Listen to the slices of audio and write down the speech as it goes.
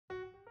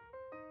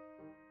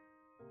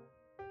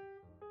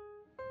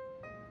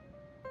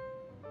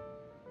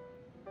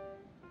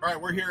All right,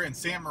 we're here in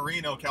San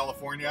Marino,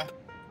 California.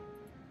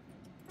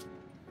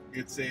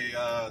 It's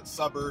a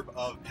suburb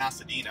of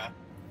Pasadena.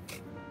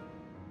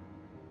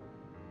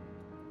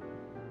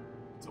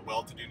 It's a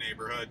well-to-do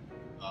neighborhood,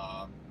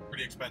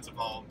 pretty expensive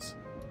homes,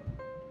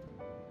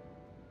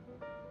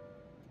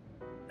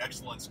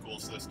 excellent school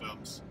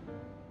systems.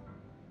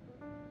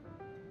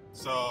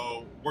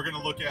 So we're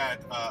going to look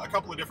at a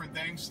couple of different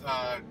things.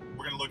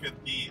 We're going to look at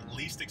the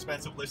least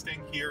expensive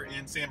listing here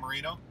in San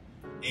Marino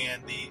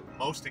and the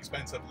most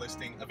expensive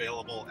listing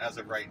available as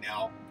of right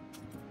now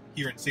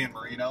here in San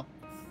Marino.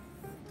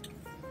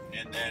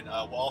 And then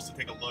we'll also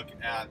take a look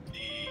at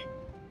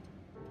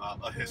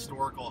a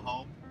historical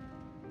home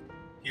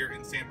here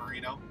in San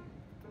Marino.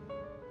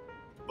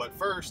 But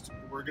first,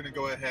 we're going to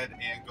go ahead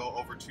and go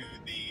over to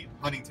the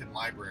Huntington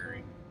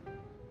Library,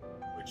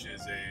 which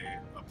is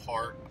a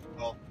park.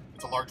 Well,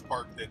 it's a large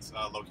park that's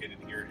located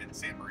here in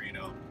San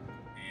Marino,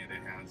 and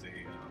it has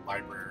a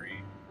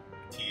library,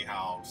 a tea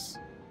house,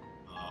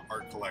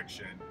 art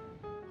collection,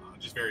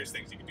 just various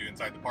things you can do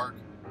inside the park.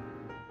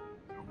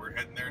 So we're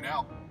heading there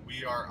now.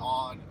 We are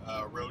on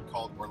a road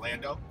called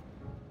Orlando,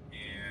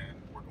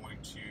 and we're going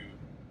to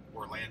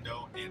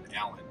Orlando and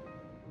Allen.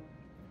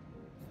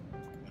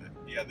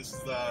 Yeah, this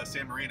is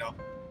San Marino.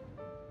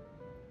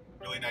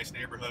 Really nice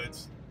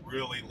neighborhoods,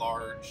 really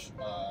large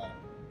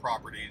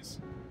properties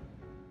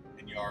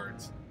and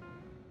yards.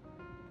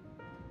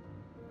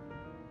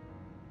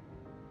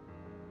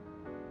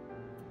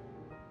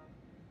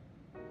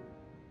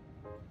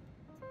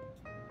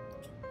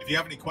 If you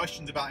have any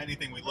questions about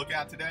anything we look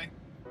at today,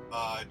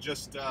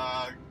 just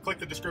click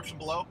the description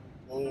below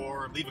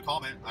or leave a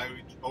comment. I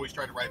always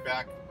try to write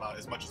back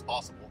as much as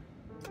possible.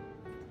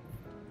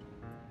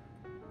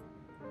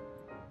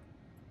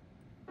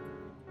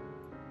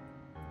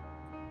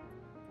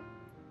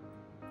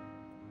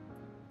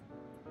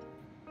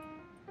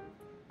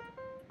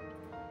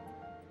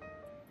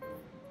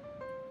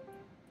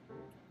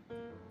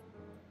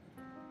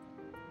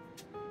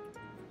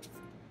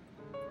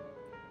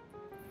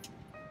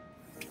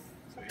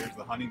 So here's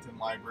the Huntington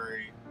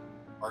Library,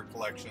 art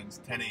collections,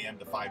 10 a.m.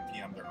 to 5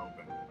 p.m. they're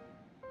open.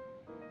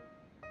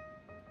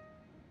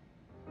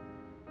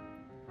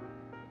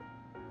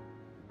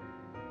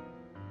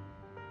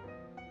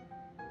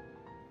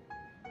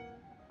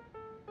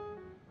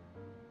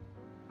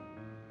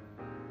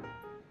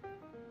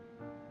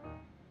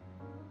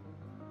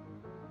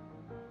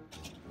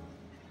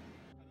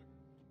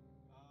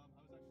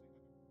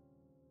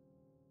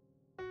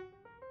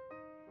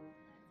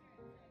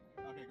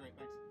 Okay, great,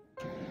 thanks.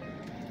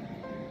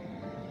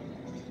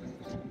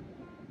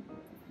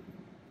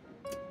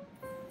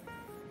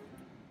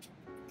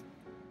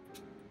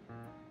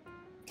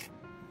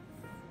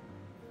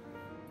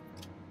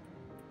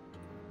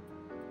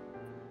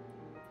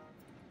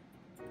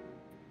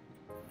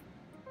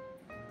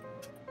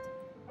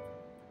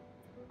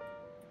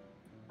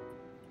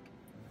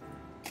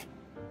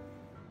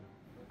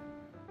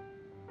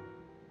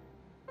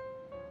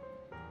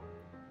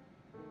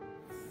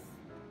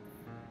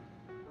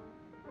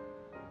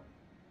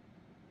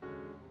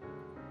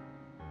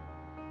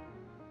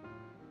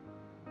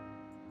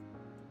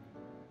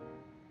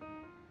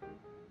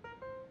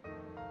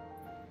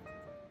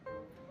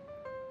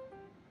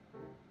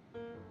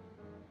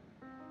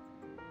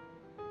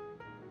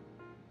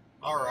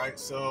 All right,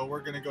 so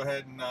we're going to go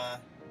ahead and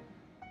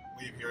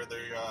leave here.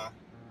 The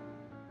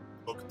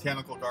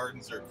Botanical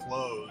Gardens are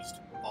closed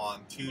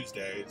on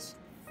Tuesdays,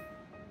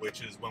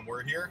 which is when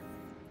we're here.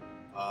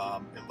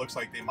 It looks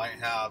like they might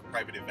have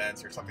private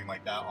events or something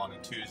like that on a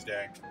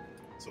Tuesday,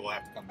 so we'll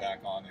have to come back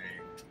on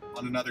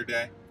another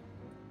day.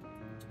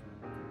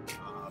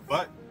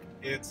 But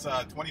it's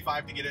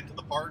 $25 to get into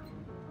the park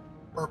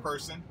per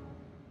person,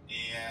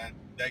 and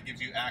that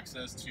gives you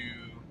access to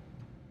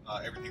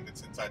everything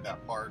that's inside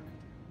that park.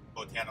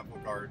 Botanical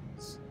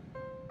Gardens,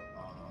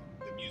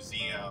 the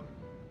museum,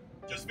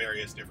 just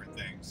various different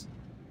things.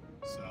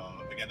 So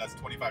again, that's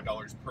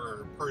 $25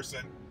 per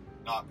person,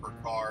 not per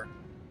car.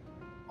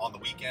 On the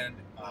weekend,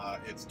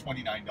 it's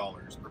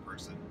 $29 per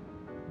person.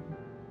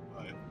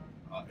 But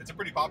it's a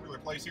pretty popular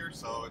place here,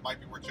 so it might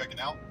be worth checking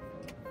out.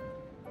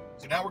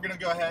 So now we're going to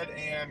go ahead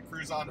and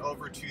cruise on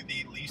over to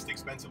the least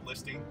expensive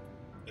listing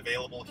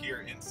available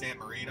here in San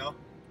Marino.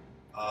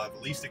 The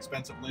least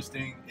expensive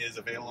listing is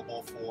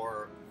available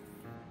for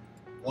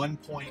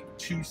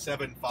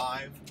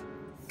 $1.275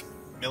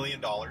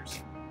 million.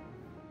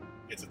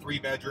 It's a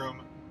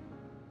 3-bedroom,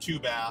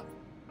 2-bath,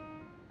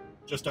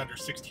 just under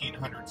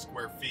 1,600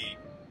 square feet.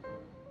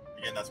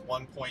 Again, that's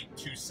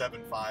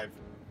 $1.275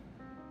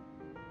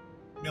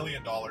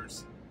 million.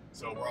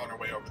 So we're on our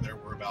way over there.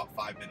 We're about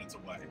 5 minutes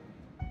away.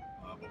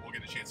 But we'll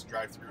get a chance to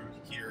drive through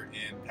here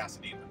in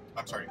Pasadena.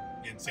 I'm sorry,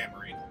 in San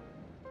Marino.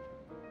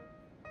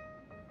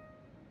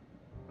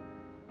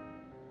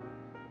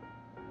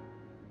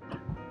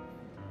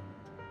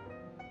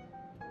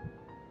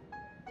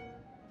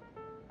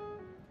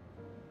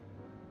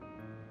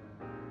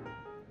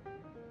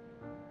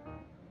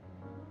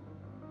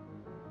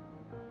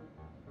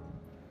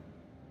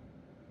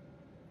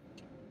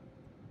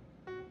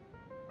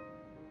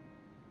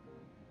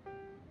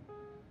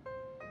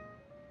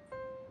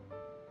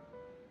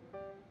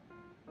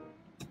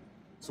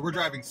 So we're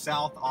driving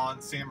south on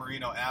San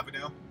Marino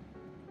Avenue,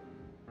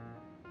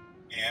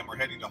 and we're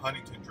heading to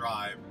Huntington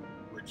Drive,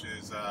 which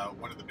is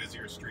one of the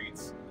busier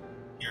streets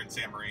here in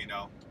San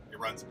Marino. It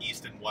runs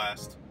east and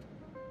west.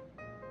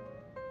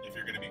 If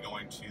you're going to be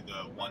going to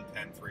the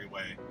 110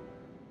 freeway,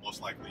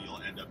 most likely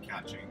you'll end up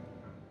catching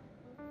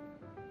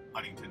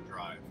Huntington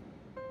Drive.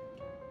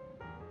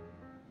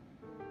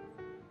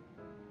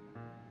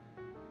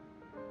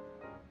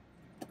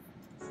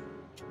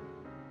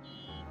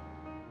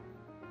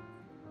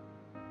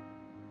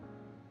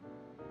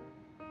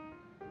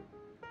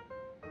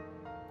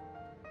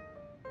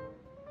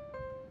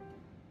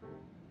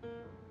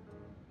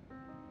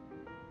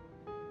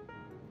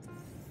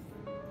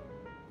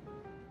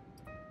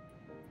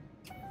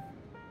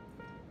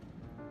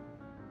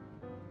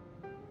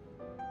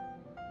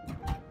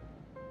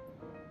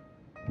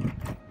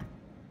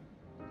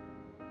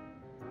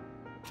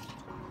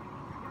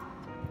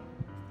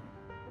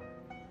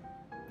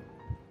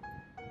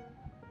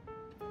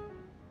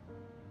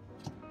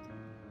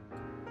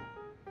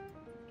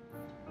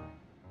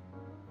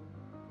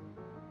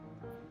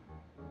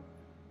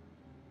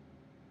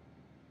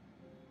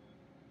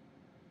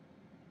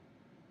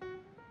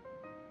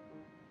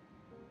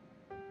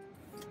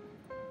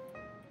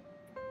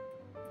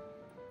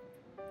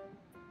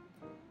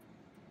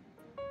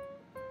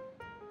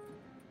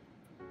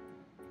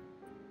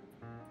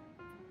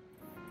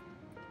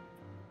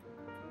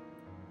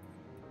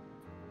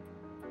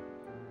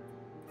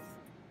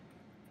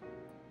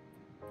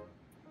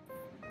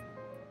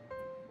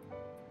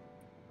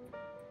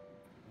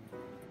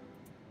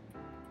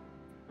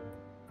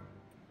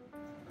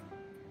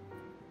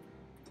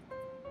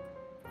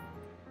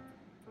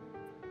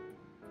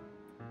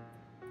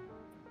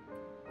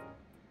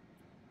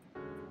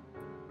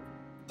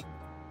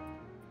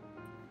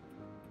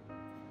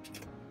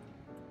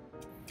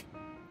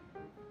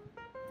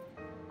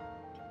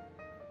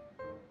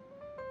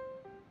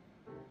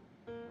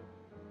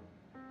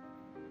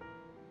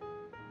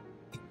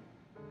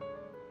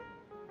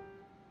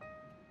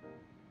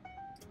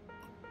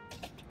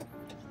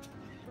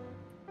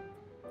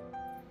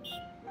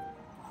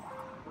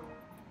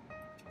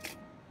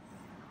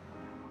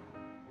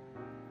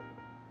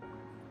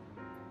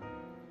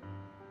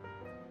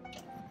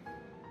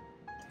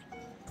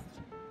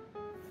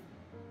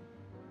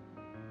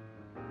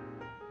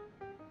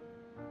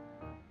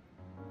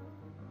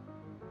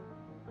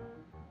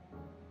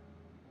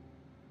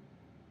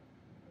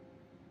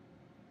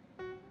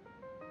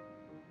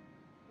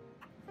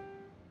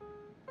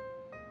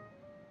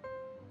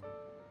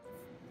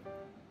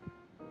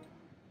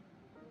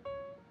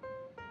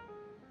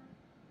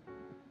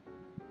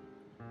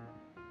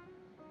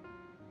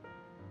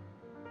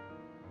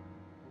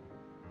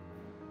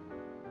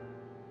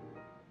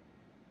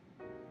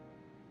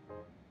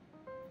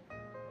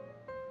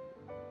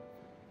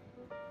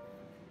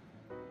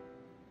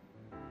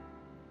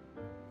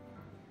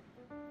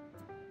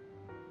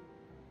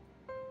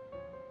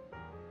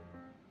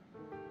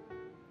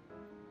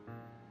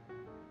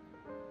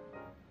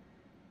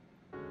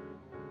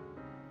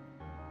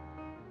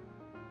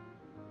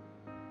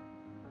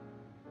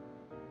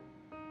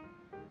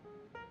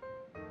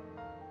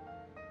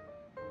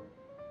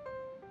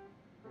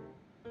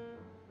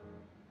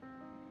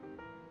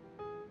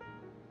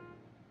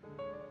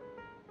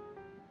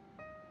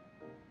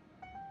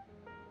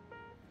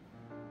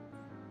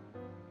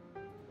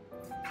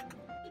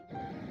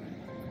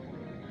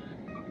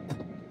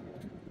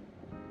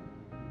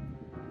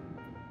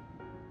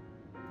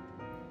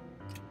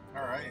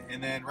 All right,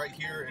 and then right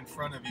here in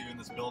front of you in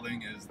this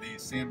building is the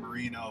San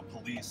Marino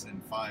Police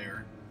and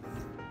Fire.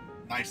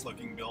 Nice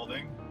looking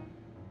building,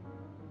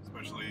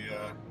 especially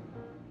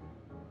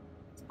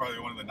it's probably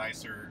one of the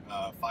nicer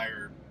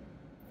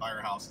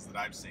firehouses that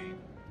I've seen.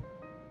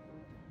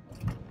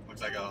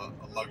 Looks like a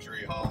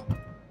luxury home.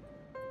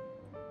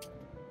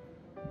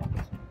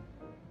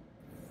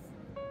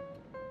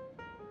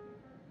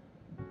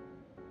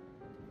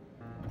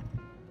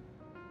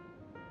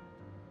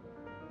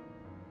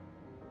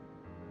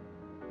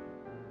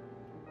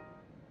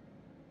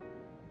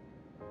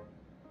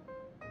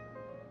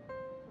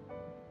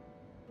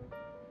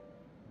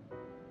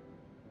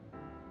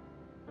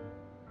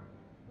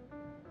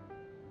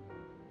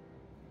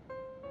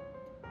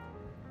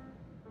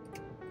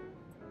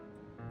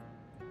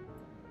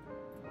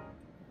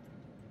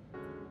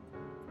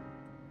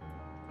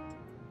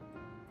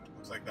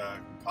 Looks like the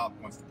cop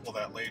wants to pull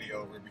that lady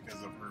over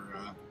because of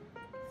her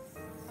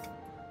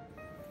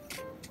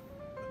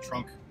the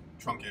trunk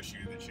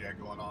issue that she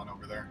had going on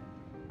over there.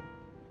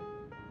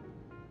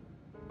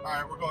 All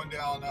right, we're going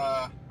down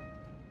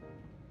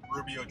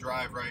Rubio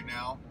Drive right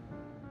now.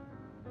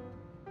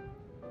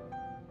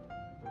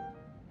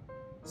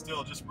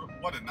 Still, just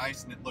what a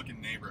nice looking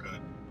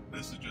neighborhood.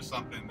 This is just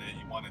something that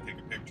you want to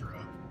take a picture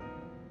of.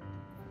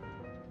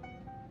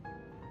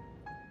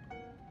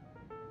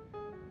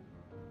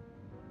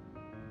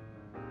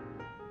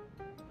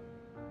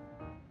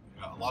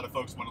 A lot of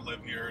folks want to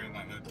live here, and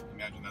I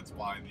imagine that's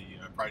why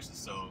the price is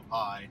so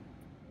high.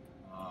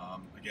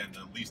 Again,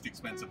 the least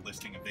expensive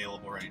listing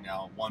available right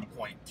now,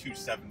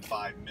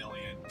 1.275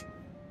 million.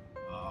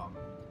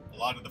 A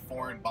lot of the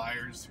foreign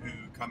buyers who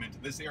come into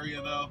this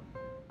area, though,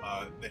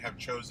 they have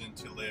chosen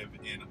to live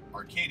in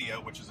Arcadia,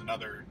 which is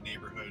another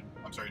neighborhood,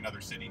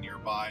 another city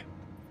nearby,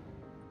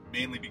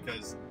 mainly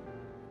because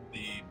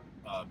the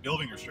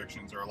building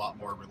restrictions are a lot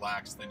more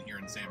relaxed than here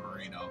in San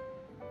Marino.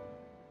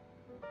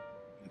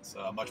 It's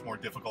much more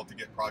difficult to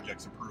get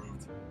projects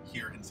approved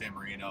here in San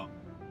Marino,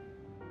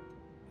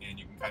 and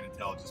you can kind of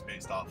tell just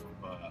based off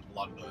of a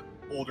lot of the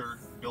older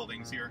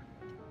buildings here.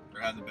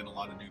 There hasn't been a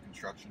lot of new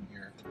construction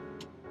here.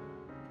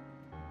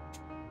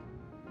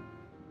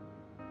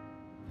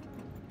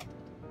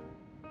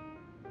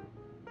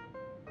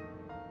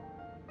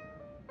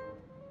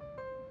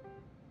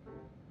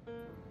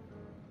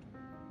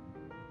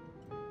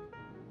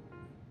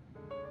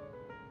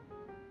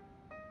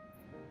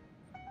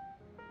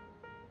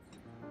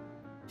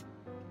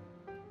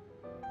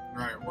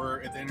 Alright,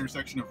 we're at the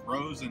intersection of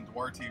Rose and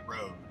Duarte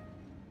Road,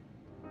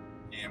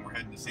 and we're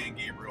heading to San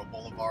Gabriel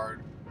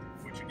Boulevard,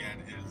 which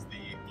again is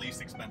the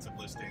least expensive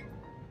listing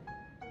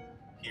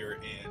here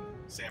in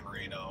San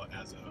Marino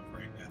as of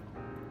right now.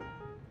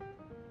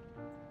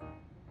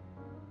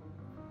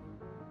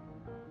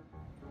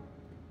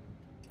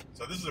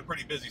 So this is a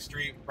pretty busy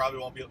street. Probably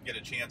won't be able to get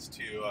a chance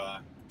to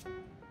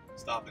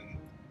stop and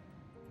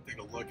take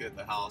a look at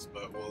the house,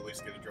 but we'll at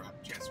least get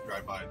a chance to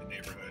drive by the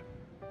neighborhood.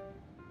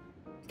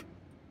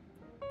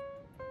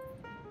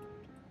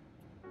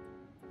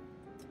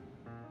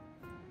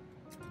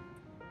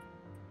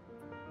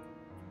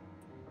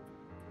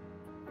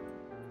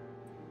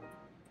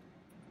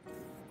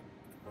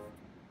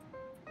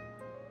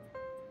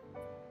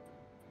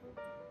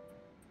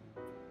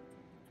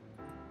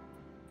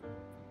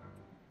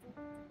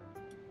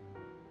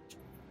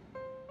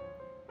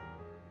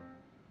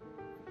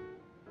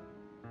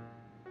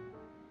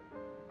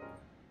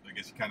 I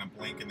guess you kind of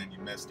blink and then you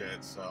missed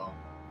it, so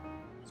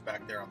it's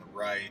back there on the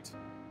right.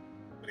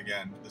 But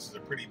again, this is a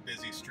pretty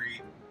busy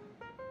street,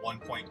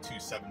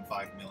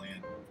 $1.275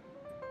 million.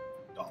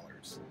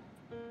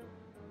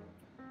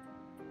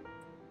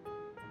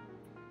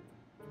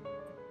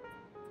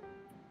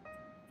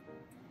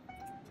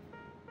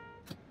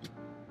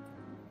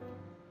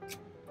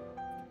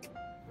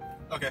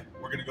 Okay,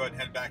 we're going to go ahead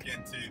and head back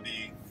into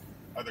the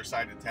other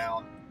side of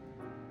town.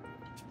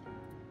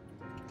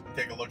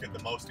 Take a look at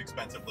the most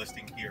expensive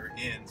listing here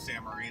in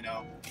San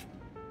Marino.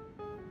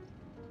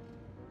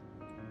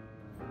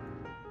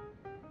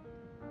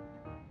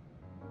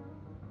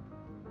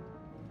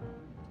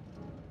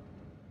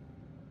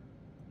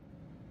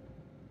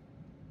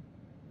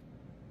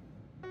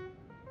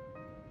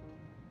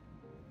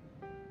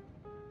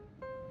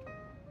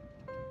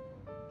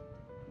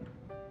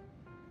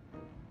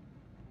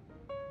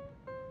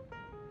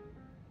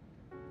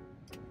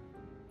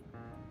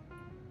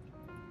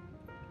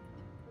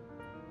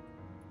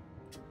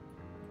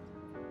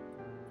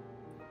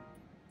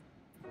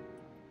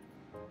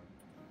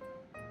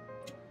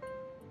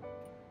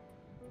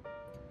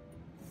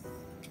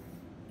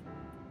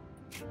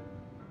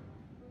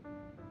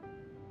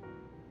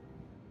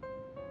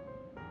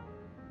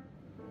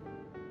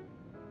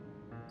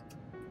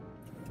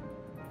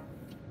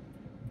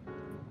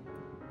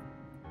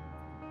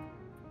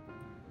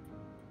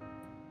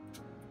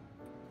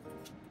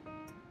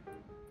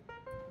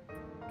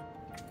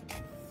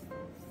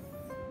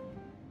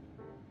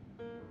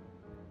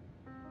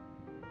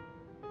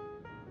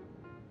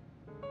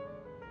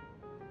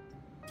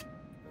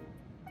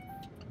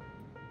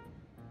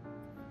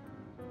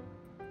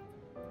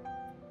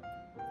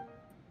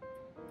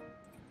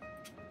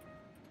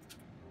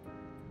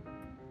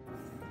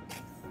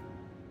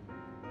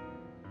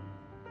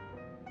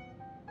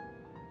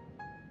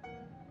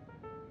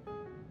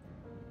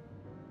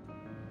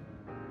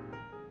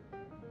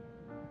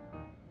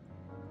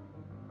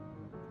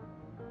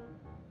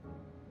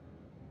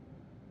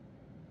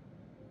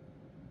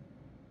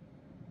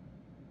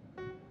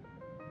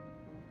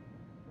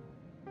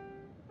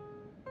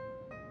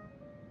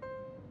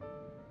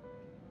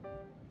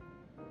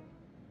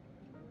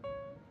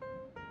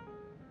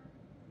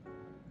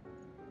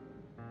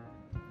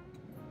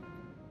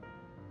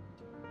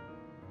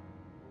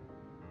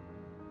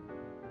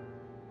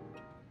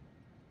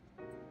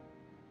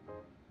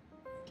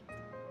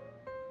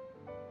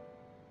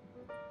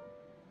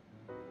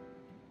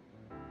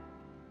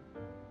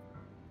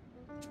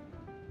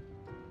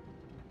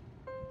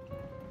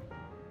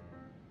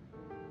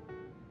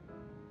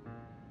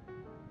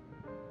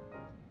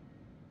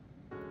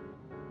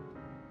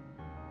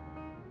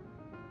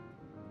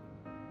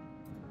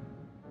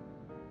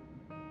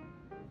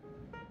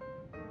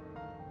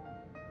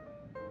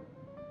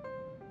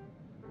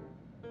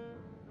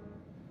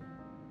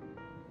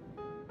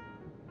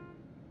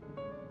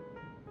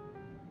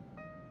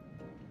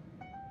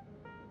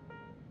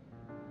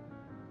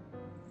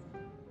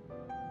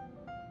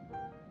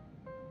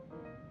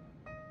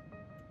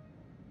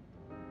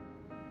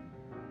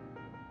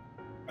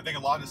 I think a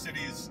lot of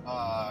cities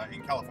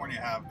in California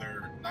have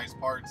their nice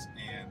parts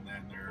and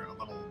then they're a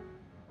little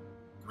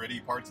gritty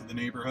parts of the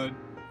neighborhood,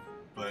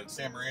 but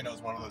San Marino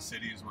is one of those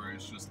cities where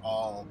it's just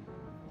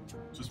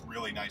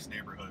really nice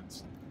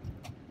neighborhoods,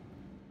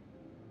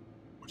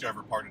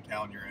 whichever part of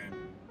town you're in.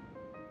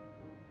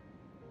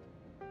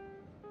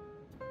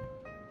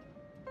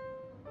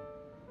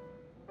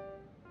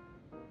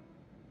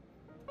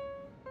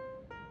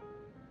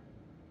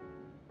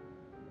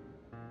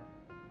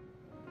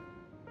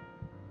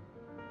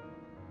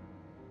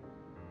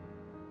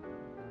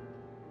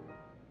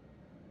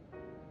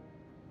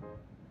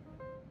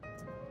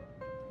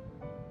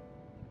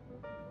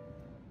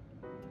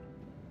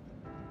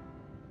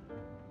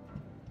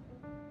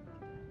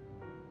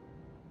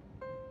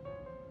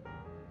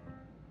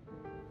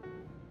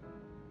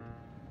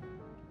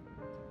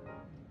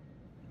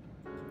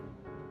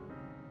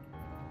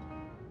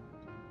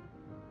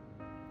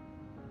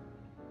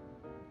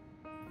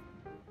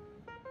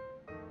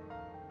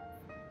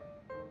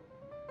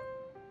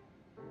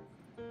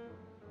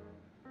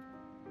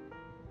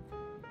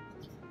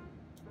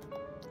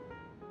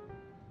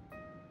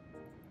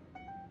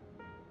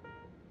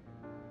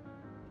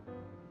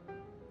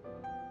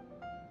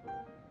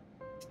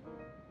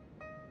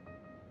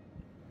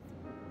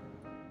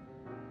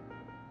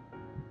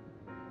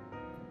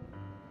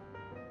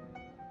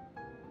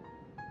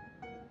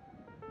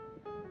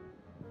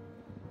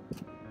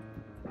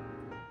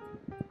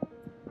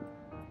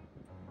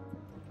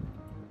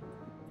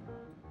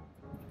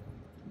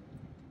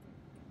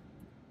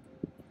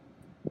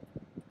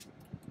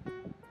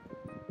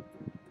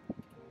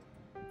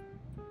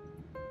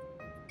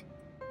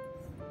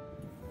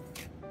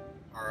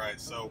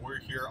 Alright, so we're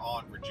here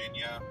on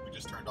Virginia. We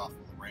just turned off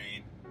the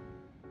rain,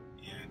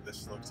 and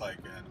this looks like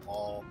an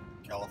all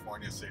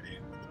California city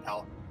with the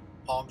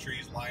palm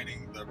trees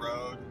lining the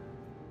road.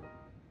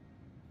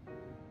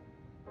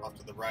 Off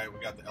to the right, we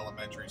got the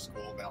elementary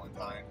school,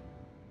 Valentine.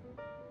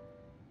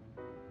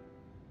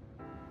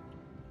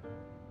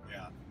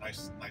 Yeah,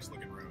 nice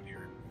looking road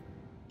here.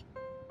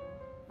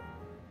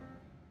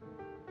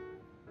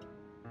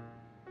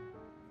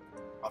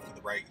 Off to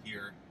the right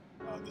here,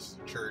 this is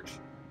a church.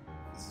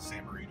 This is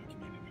San Marino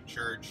Community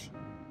Church.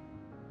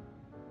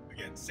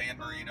 Again, San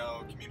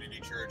Marino Community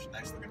Church,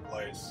 nice looking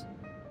place.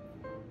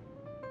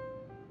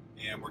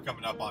 And we're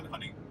coming up on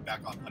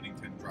back on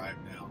Huntington Drive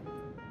now.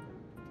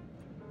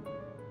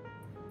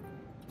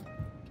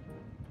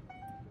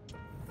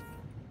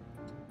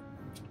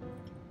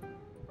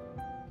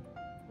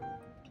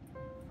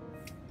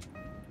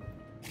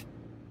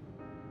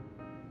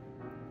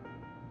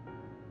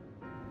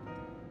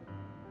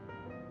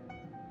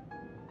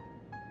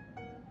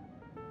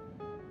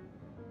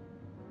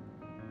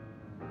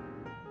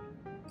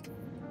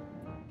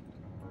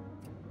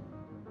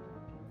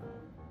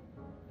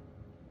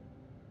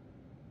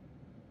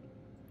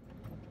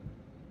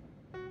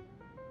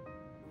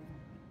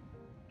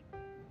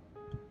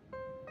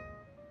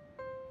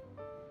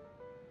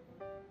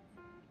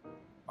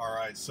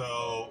 Alright,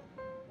 so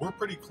we're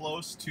pretty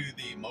close to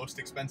the most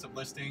expensive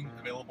listing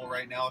available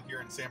right now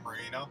here in San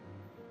Marino.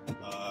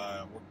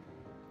 We're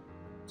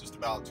just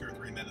about 2 or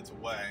 3 minutes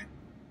away.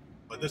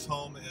 But this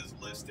home is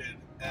listed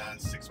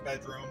as 6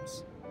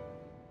 bedrooms,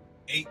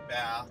 8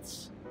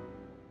 baths,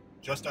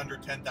 just under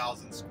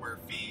 10,000 square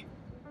feet,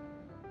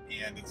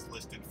 and it's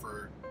listed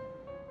for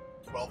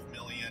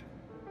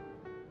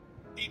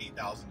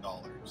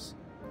 $12,080,000.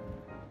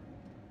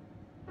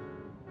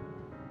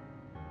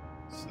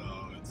 So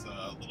it's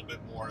a little bit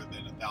more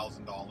than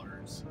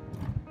 $1,000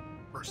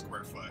 per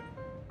square foot.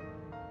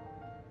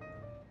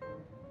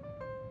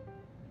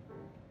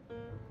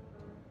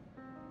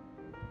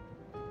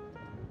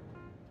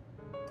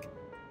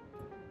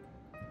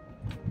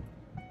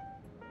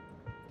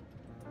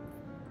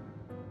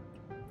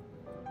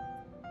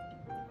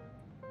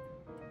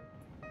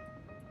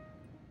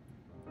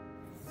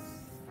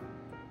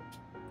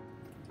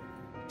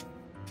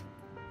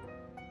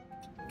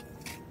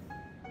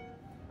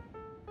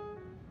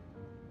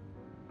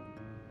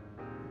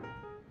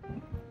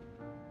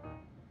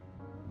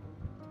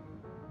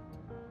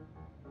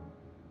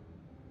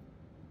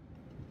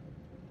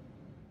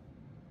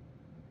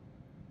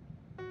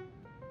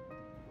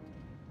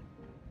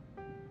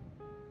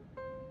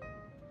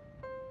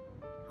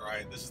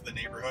 Alright, this is the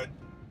neighborhood.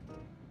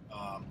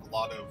 A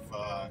lot of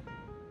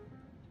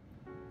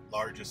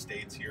large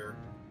estates here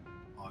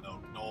on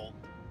Oak Knoll.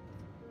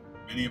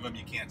 Many of them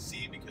you can't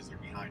see because they're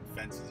behind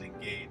fences and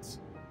gates,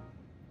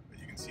 but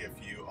you can see a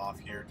few off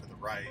here to the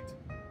right.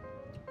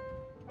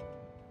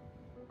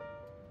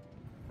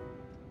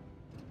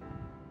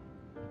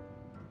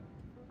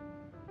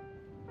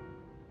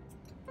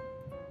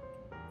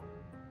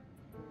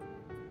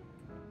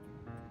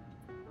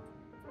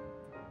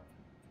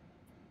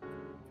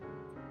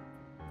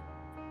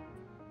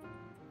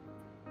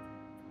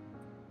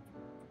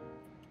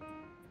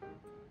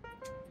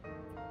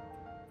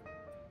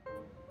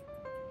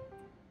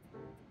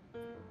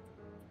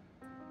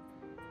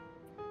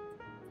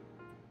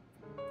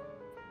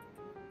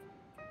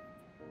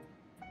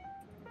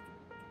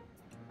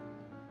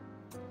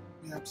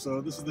 Yep, so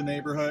this is the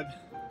neighborhood.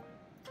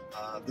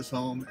 This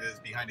home is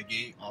behind a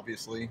gate,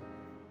 obviously.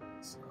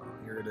 So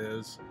here it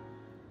is.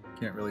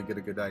 Can't really get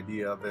a good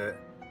idea of it.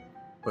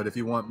 But if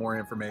you want more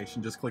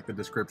information, just click the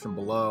description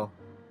below.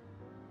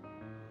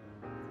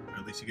 Or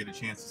at least you get a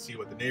chance to see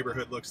what the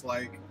neighborhood looks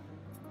like.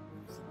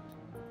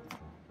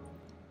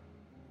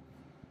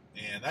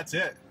 And that's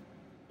it.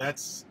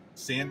 That's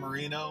San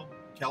Marino,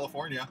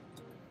 California.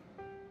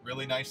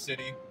 Really nice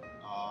city.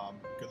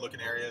 Good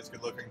looking areas,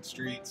 good looking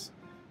streets.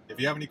 If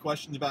you have any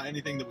questions about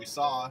anything that we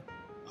saw,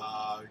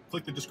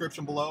 click the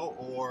description below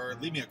or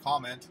leave me a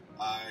comment.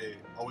 I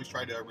always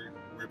try to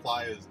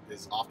reply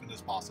as often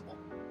as possible.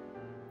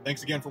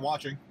 Thanks again for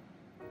watching.